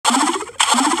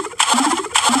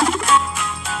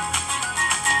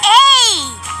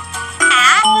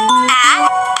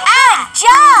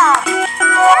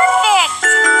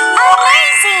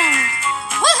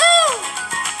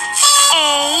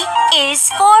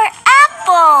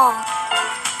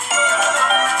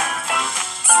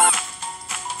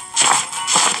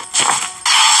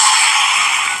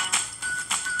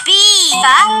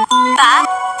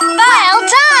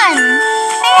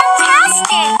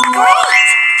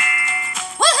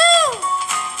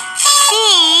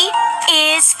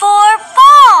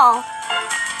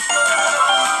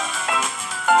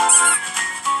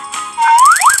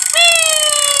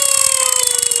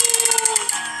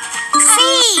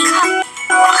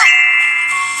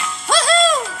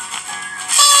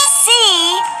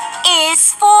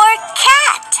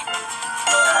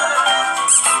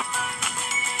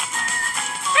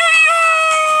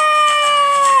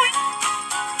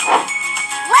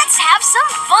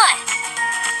on.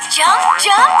 Jump,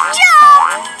 jump,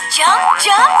 jump. Jump,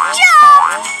 jump,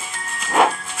 jump.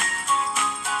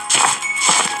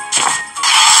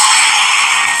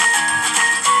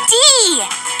 D.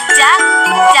 Duck,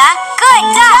 duck, good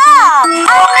job.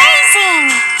 Amazing.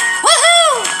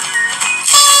 Woohoo!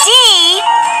 D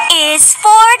is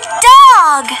for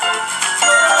dog.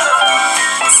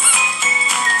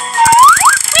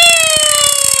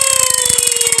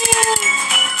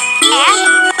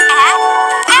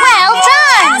 Well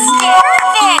done!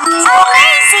 Perfect!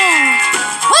 Amazing!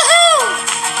 Woohoo!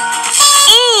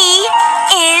 E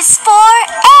is for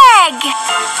egg.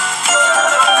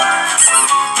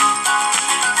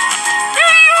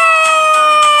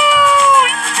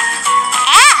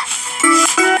 F.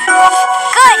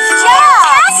 Good job!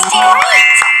 Fantastic!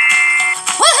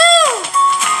 Woohoo!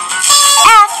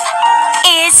 F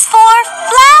is for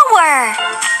flower.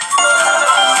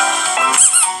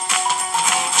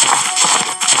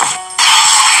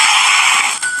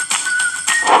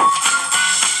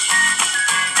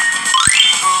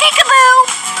 Peekaboo!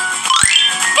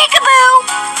 Peekaboo!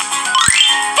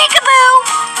 Peekaboo!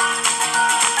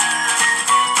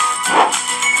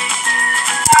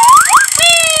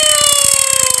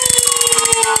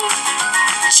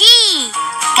 G.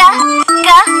 G.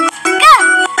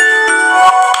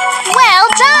 Well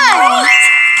done!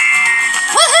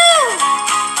 Woohoo!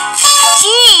 G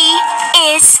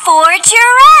is for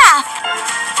giraffe.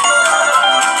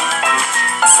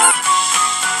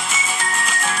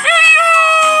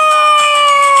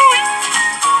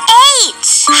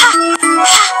 H.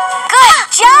 Good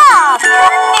job!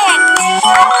 Perfect!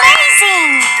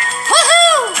 Amazing!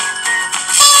 Woohoo!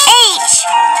 H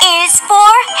is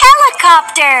for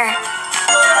helicopter.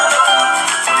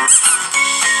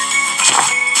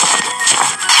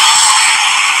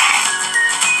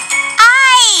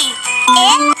 I.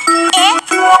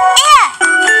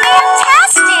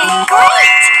 Fantastic!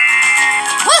 Great!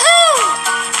 Woohoo!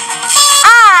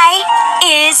 I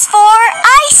is for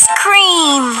ice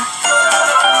cream.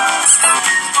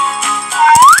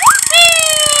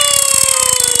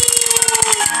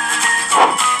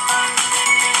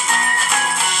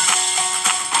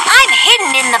 I'm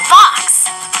hidden in the box.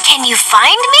 Can you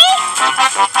find me?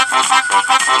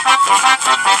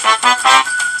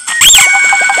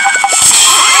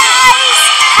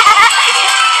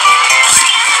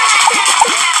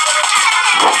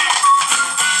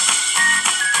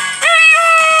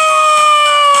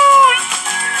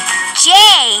 J.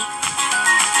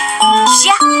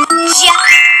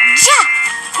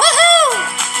 Woohoo!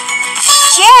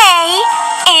 J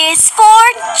is for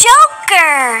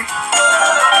Joker.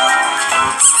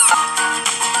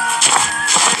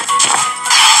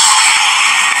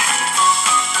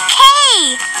 K.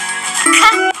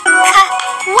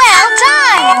 Well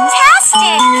done!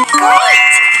 Fantastic!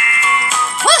 Great!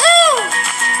 Woohoo!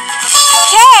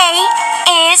 K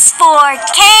is for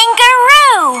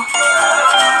kangaroo.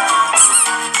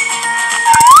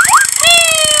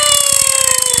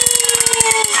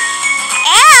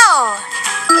 L.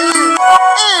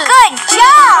 Good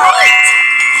job!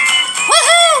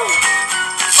 Woohoo!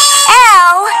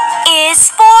 L is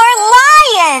for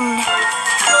lion.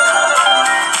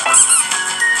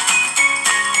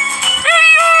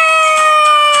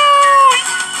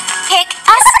 Pick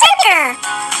a sticker.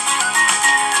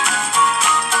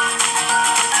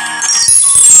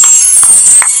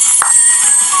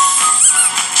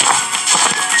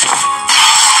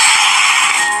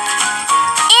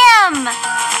 M.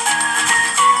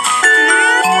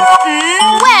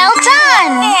 Well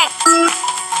done! Perfect!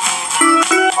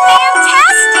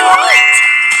 Fantastic!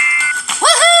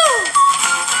 Woohoo!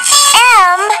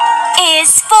 M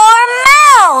is for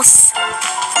mouse.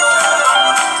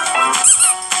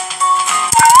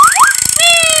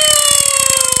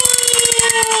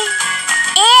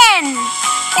 N.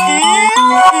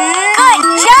 Good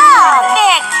job!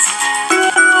 Perfect!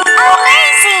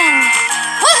 Amazing!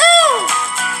 Woohoo!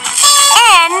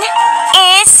 N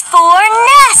is for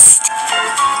nest.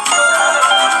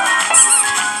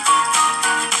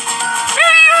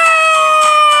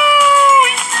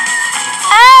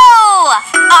 O.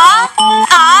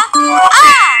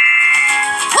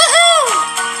 Woohoo!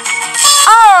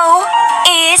 O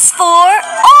is for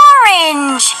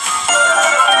orange.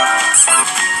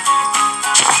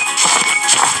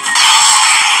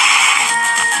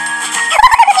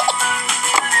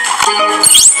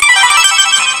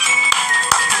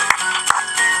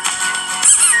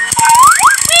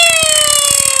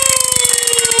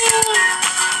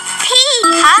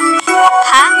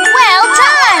 Well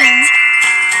done!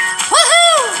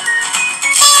 Woohoo!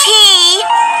 P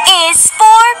is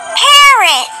for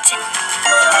parrot.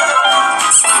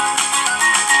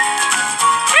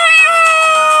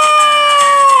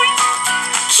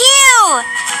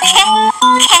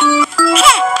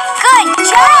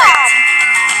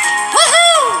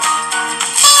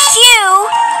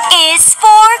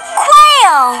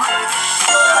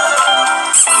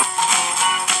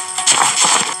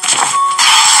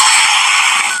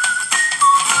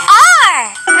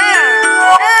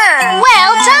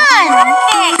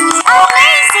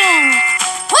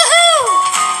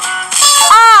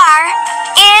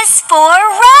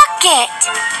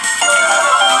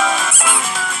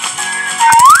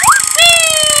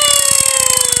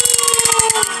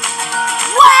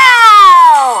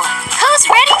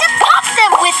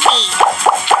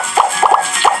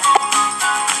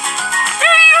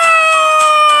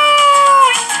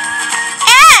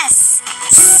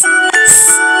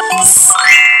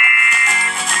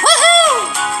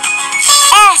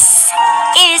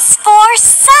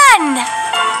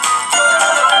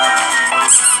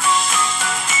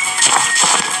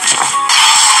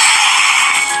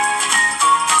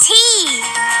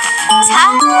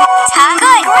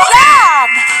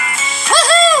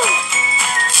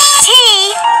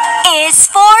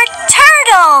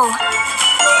 whistle.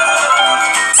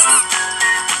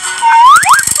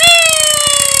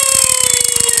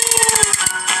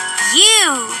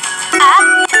 U.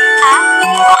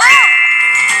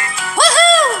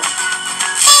 Woohoo!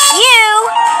 U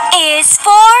is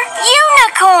for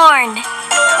unicorn.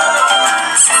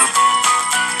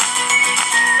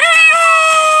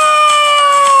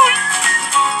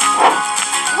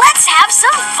 Let's have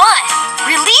some fun.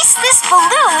 Release this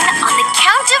balloon on the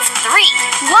count of 3.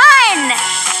 1,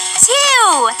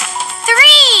 2,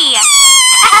 3.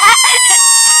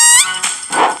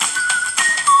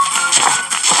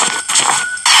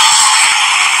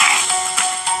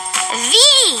 V.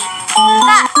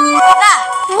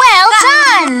 Well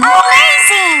done.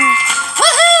 Amazing.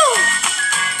 Woohoo!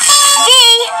 V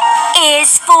is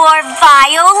for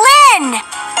violin.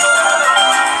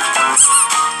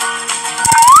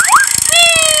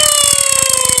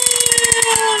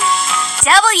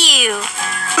 W.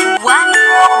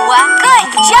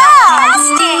 Good job.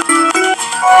 Fantastic.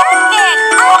 Perfect.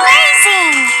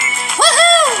 Amazing.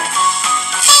 Woohoo!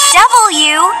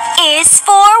 W is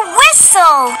for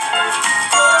whistle.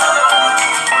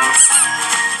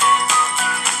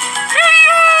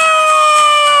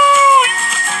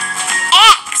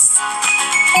 X.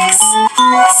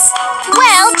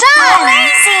 Well done.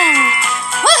 Amazing.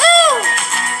 Woohoo!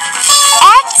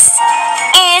 X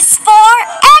is for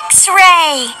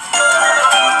X-ray.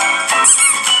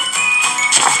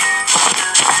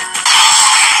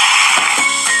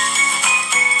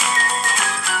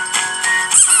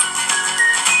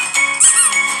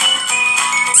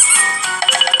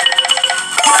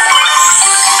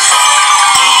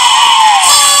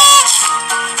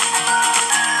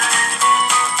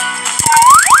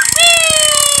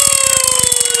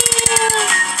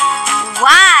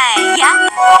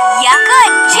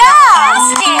 Good job.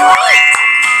 Great.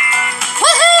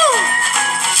 Woohoo!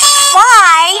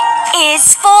 Y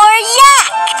is for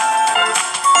yak.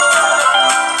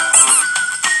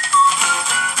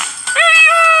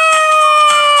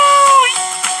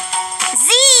 Z.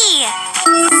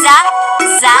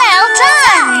 Well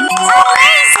done.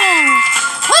 Amazing.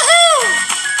 Woohoo!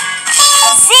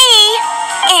 Z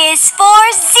is for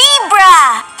zebra.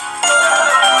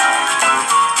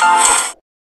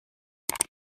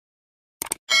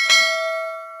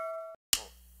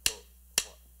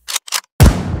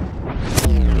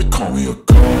 Call me a